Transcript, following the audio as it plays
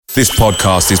This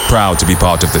podcast is proud to be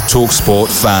part of the talkSPORT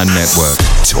Fan Network.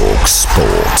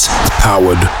 talkSPORT.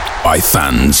 Powered by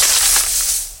fans.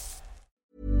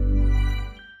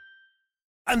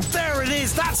 And there it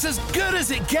is, that's as good as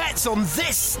it gets on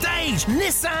this stage.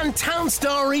 Nissan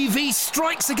Townstar EV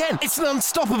strikes again. It's an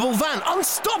unstoppable van,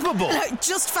 unstoppable.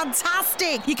 Just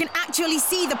fantastic. You can actually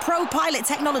see the Pro Pilot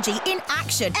technology in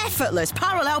action. Effortless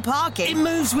parallel parking. It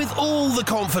moves with all the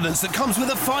confidence that comes with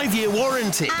a 5-year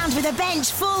warranty. And with a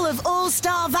bench full of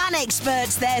all-star van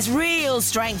experts, there's real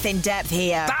strength in depth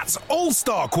here. That's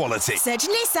all-star quality. Search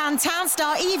Nissan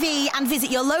Townstar EV and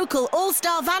visit your local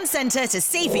all-star van centre to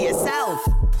see for yourself.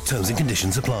 Terms and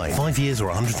conditions apply. 5 years or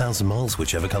 100,000 miles,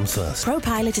 whichever comes first. Pro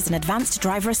Pilot is an advanced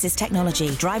driver assist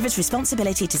technology. Driver's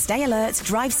responsibility to stay alert,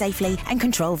 drive safely, and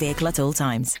control vehicle at all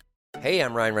times. Hey,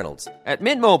 I'm Ryan Reynolds. At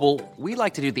Mint Mobile, we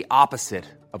like to do the opposite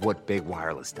of what Big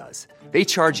Wireless does. They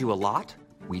charge you a lot,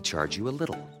 we charge you a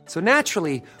little. So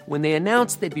naturally, when they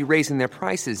announced they'd be raising their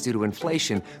prices due to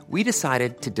inflation, we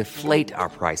decided to deflate our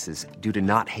prices due to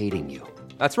not hating you.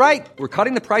 That's right. We're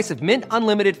cutting the price of Mint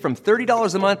Unlimited from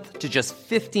 $30 a month to just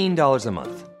 $15 a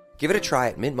month. Give it a try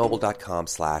at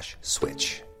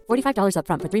mintmobile.com/switch. $45 up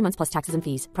front for 3 months plus taxes and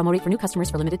fees. Promo rate for new customers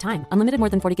for limited time. Unlimited more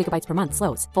than 40 gigabytes per month.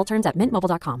 Slows full terms at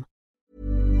mintmobile.com.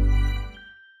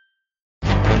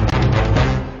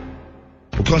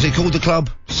 Well, Conte called the club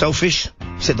selfish.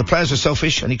 He said the players were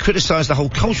selfish, and he criticised the whole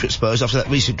culture at Spurs after that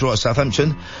recent draw at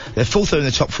Southampton. They're fourth in the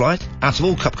top flight, out of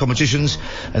all cup competitions,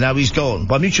 and now he's gone.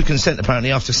 By mutual consent,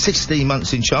 apparently, after 16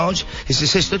 months in charge. His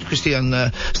assistant, Christian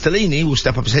Stellini, will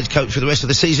step up as head coach for the rest of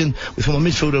the season, with former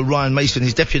midfielder Ryan Mason,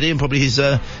 his deputy, and probably his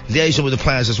liaison with the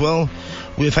players as well.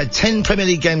 We have had 10 Premier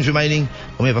League games remaining,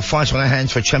 and we have a fight on our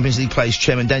hands for a Champions League place.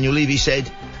 Chairman Daniel Levy said,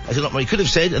 there's a lot more he could have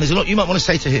said, and there's a lot you might want to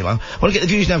say to him. I want to get the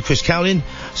views now of Chris Cowlin,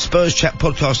 Spurs Chat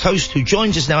podcast host, who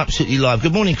joins us now absolutely live.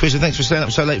 Good morning, Chris, and thanks for staying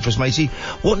up so late for us, matey.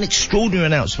 What an extraordinary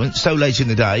announcement so late in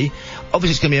the day.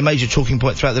 Obviously, it's going to be a major talking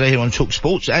point throughout the day here on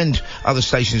talkSPORT and other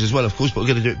stations as well, of course, but we're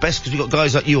going to do it best because we've got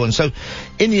guys like you on. So,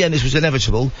 in the end, this was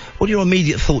inevitable. What are your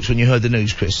immediate thoughts when you heard the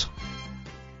news, Chris?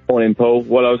 Morning, Paul.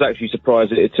 Well, I was actually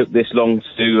surprised that it took this long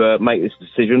to make this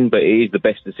decision, but it is the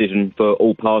best decision for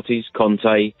all parties.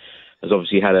 Conte has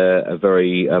obviously had a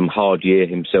very hard year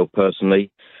himself personally.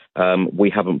 We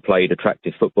haven't played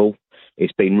attractive football.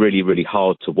 It's been really, really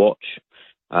hard to watch.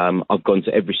 I've gone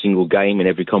to every single game in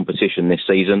every competition this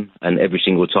season, and every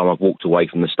single time I've walked away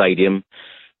from the stadium,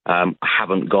 I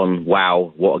haven't gone,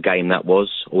 wow, what a game that was,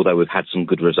 although we've had some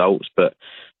good results. But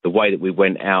the way that we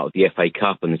went out of the FA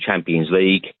Cup and the Champions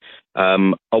League,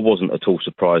 I wasn't at all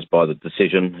surprised by the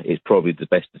decision. It's probably the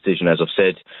best decision, as I've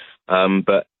said.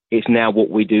 But it's now what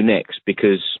we do next,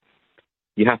 because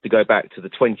you have to go back to the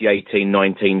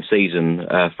 2018-19 season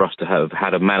for us to have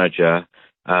had a manager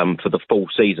for the full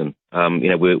season.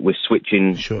 We're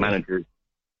switching managers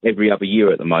every other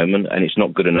year at the moment, and it's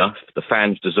not good enough. The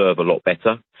fans deserve a lot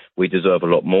better. We deserve a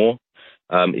lot more.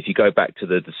 If you go back to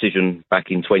the decision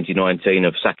back in 2019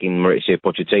 of sacking Mauricio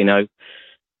Pochettino,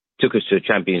 took us to the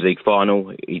Champions League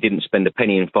final. He didn't spend a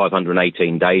penny in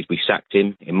 518 days. We sacked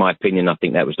him. In my opinion, I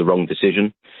think that was the wrong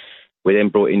decision. We then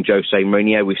brought in Jose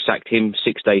Mourinho. We sacked him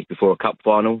 6 days before a cup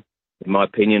final. In my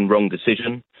opinion, wrong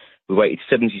decision. We waited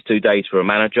 72 days for a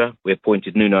manager. We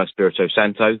appointed Nuno Espirito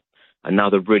Santo.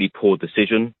 Another really poor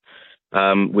decision.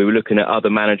 We were looking at other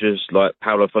managers like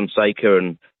Paulo Fonseca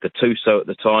and Gattuso at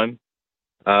the time,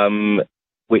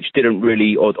 which didn't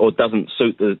really or doesn't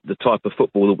suit the type of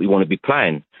football that we want to be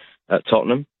playing at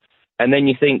Tottenham. And then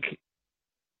you think,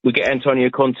 we get Antonio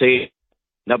Conte,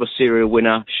 another serial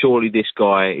winner. Surely this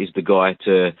guy is the guy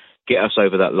to get us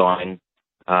over that line,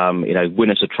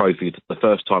 win us a trophy for the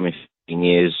first time in 15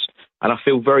 years. And I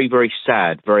feel very, very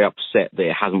sad, very upset that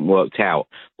it hasn't worked out.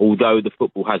 Although the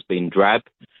football has been drab,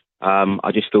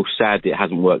 I just feel sad that it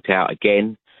hasn't worked out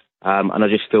again. And I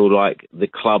just feel like the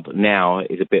club now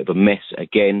is a bit of a mess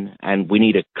again, and we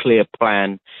need a clear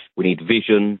plan, we need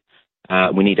vision,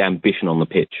 we need ambition on the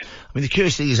pitch. I mean, the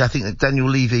curious thing is, I think that Daniel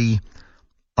Levy,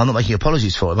 I'm not making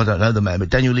apologies for him, I don't know the man, but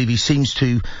Daniel Levy seems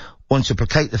to want to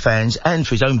placate the fans, and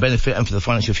for his own benefit and for the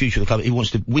financial future of the club, he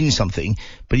wants to win something,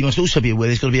 but he must also be aware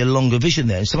there's got to be a longer vision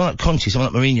there. And someone like Conte,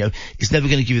 someone like Mourinho, is never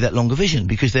going to give you that longer vision,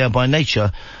 because they are by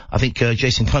nature, I think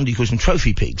Jason Cundy calls them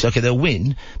trophy pigs. Okay, they'll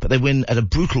win, but they win at a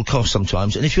brutal cost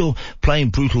sometimes, and if you're playing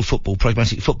brutal football,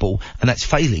 pragmatic football, and that's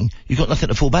failing, you've got nothing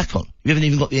to fall back on. You haven't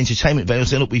even got the entertainment value.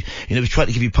 So look, we've tried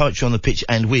to give you poetry on the pitch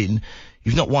and win.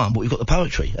 You've not won, but we've got the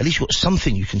poetry. At least you've got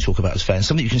something you can talk about as fans,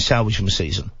 something you can salvage from a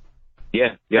season.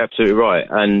 Yeah, you're absolutely right.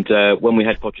 And when we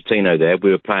had Pochettino there,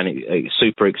 we were playing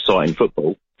super exciting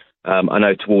football. I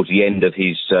know towards the end of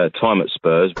his time at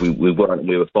Spurs, we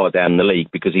were far down in the league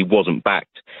because he wasn't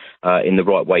backed in the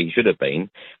right way he should have been.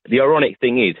 The ironic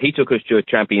thing is, he took us to a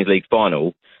Champions League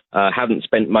final, hadn't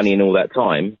spent money in all that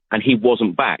time, and he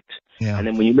wasn't backed. Yeah. And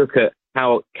then when you look at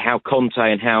how Conte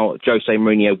and how Jose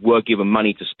Mourinho were given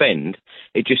money to spend,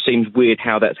 it just seems weird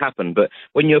how that's happened. But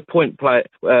when you appoint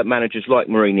managers like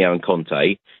Mourinho and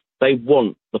Conte, they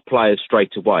want the players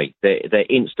straight away. They're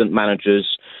instant managers.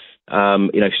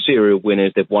 Serial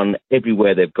winners. They've won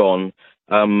everywhere they've gone.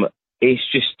 It's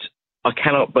just, I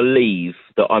cannot believe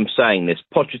that I'm saying this.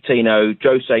 Pochettino,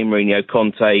 Jose Mourinho,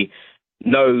 Conte,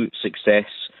 no success.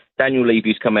 Daniel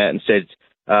Levy's come out and said,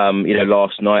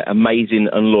 last night, amazing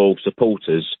and loyal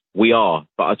supporters. We are.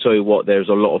 But I tell you what, there's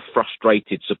a lot of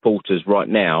frustrated supporters right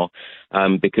now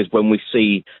because when we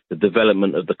see the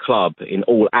development of the club in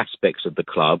all aspects of the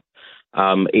club,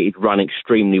 it's run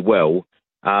extremely well.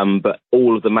 But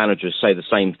all of the managers say the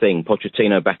same thing.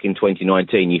 Pochettino back in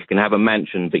 2019, you can have a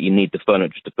mansion, but you need the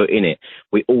furniture to put in it.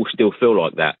 We all still feel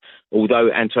like that.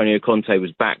 Although Antonio Conte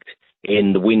was backed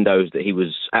in the windows that he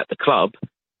was at the club,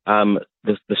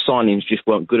 the signings just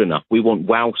weren't good enough. We want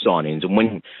wow signings.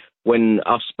 And when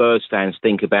us Spurs fans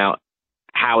think about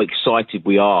how excited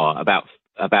we are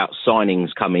about signings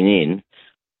coming in,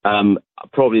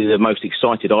 probably the most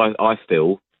excited I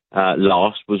feel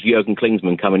last was Jurgen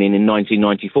Klinsmann coming in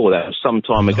 1994. That was some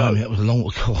time ago. That was a long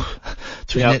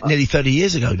nearly 30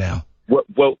 years ago now.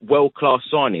 World-class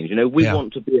signings. We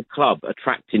want to be a club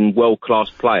attracting world-class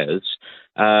players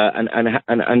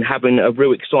and having a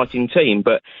real exciting team.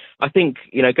 But I think,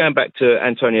 going back to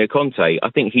Antonio Conte, I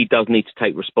think he does need to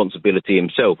take responsibility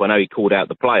himself. I know he called out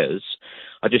the players.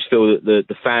 I just feel that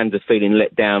the fans are feeling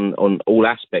let down on all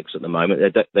aspects at the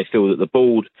moment. They feel that the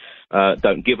board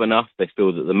don't give enough. They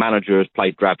feel that the manager has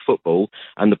played drab football,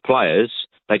 and the players,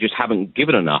 they just haven't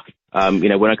given enough.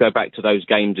 When I go back to those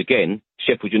games again,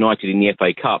 Sheffield United in the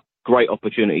FA Cup, great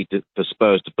opportunity for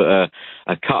Spurs to put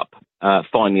a cup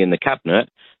finally in the cabinet.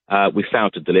 We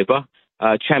failed to deliver.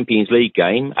 Champions League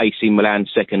game, AC Milan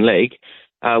second leg.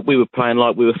 We were playing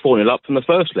like we were 4-0 up from the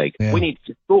first leg. Yeah. We needed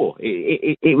to score.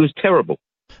 It was terrible.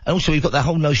 And also, we've got that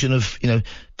whole notion of,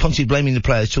 Conte blaming the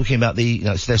players, talking about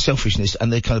their selfishness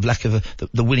and their kind of lack of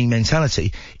the winning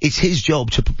mentality. It's his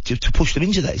job to push them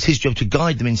into that. It's his job to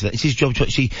guide them into that. It's his job to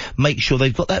actually make sure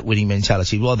they've got that winning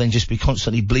mentality rather than just be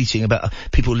constantly bleating about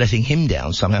people letting him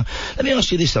down somehow. Let me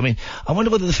ask you this. I wonder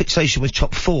whether the fixation with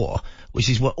top four, which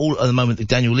is what all at the moment that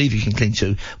Daniel Levy can cling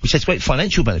to, which has great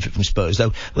financial benefit from Spurs,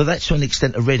 though, well, that's to an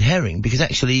extent a red herring, because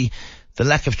actually the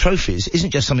lack of trophies isn't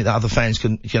just something that other fans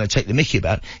can, take the mickey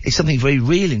about. It's something very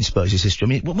real in Spurs'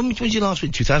 history. When did you last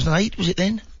win? 2008, was it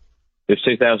then? It was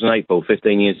 2008, Paul,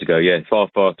 15 years ago, yeah. Far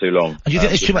too long. And do you think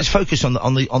there's too much focus on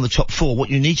the top four? What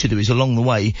you need to do is, along the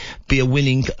way, be a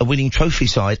winning trophy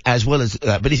side as well as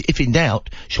that. But if in doubt,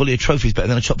 surely a trophy is better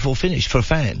than a top four finish for a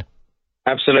fan.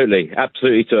 Absolutely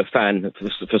to a fan.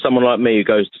 For someone like me who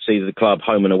goes to see the club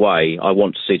home and away, I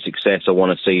want to see success. I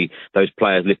want to see those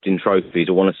players lifting trophies.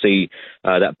 I want to see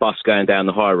that bus going down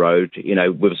the high road,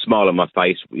 with a smile on my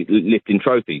face, lifting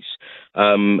trophies.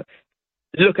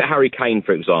 Look at Harry Kane,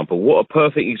 for example. What a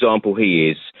perfect example he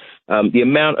is. The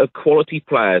amount of quality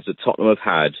players that Tottenham have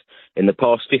had in the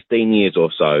past 15 years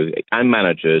or so, and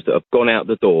managers that have gone out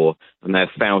the door and they have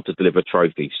failed to deliver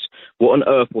trophies. What on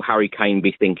earth will Harry Kane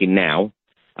be thinking now?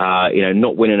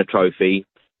 Not winning a trophy.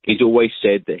 He's always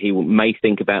said that he may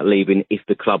think about leaving if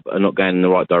the club are not going in the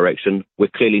right direction. We're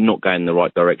clearly not going in the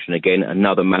right direction again.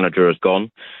 Another manager has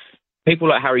gone. People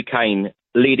like Harry Kane,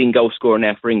 leading goal scorer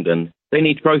now for England, they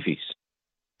need trophies.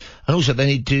 And also they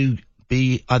need to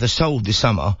be either sold this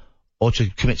summer or to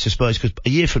commit to Spurs, because a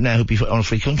year from now he'll be on a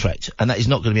free contract, and that is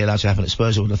not going to be allowed to happen at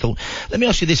Spurs, I would have thought. Let me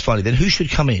ask you this finally then, who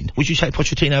should come in? Would you take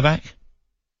Pochettino back?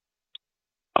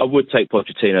 I would take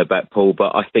Pochettino back, Paul,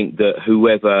 but I think that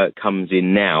whoever comes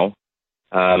in now,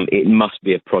 it must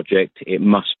be a project. It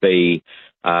must be,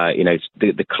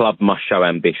 the club must show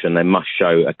ambition. They must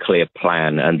show a clear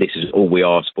plan, and this is all we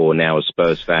ask for now as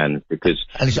Spurs fans. Because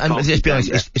let's be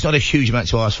honest, it's not a huge amount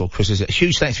to ask for, Chris, is it?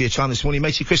 Huge thanks for your time this morning,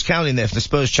 matey. Chris Cowling there from the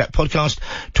Spurs Chat podcast.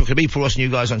 Talking to me, Paul Ross, and you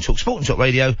guys on talkSPORT and Talk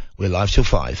Radio. We're live till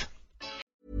 5.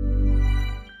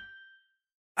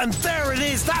 And there it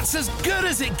is, that's as good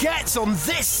as it gets on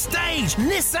this stage.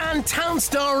 Nissan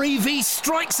Townstar EV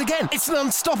strikes again. It's an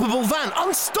unstoppable van,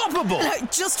 unstoppable.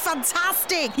 Just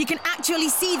fantastic. You can actually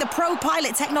see the Pro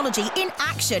Pilot technology in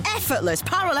action. Effortless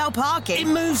parallel parking.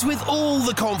 It moves with all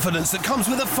the confidence that comes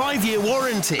with a 5-year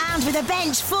warranty. And with a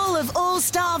bench full of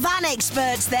all-star van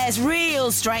experts, there's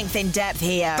real strength in depth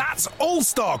here. That's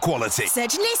all-star quality.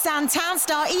 Search Nissan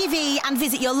Townstar EV and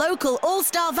visit your local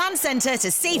all-star van centre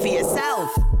to see for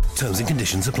yourself. Terms and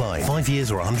conditions apply. 5 years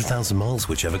or 100,000 miles,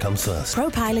 whichever comes first. Pro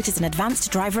Pilot is an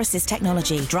advanced driver assist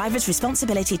technology. Driver's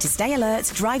responsibility to stay alert,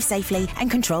 drive safely,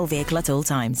 and control vehicle at all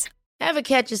times. Ever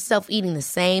catch yourself eating the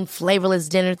same flavorless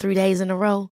dinner 3 days in a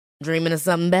row? Dreaming of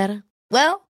something better?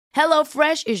 Well,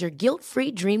 HelloFresh is your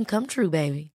guilt-free dream come true,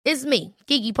 baby. It's me,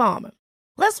 Keke Palmer.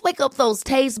 Let's wake up those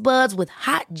taste buds with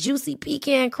hot, juicy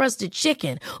pecan-crusted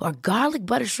chicken or garlic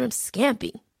butter shrimp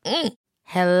scampi.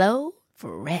 Hello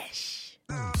Fresh.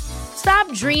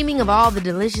 Stop dreaming of all the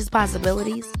delicious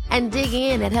possibilities and dig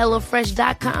in at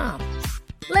HelloFresh.com.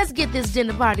 Let's get this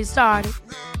dinner party started.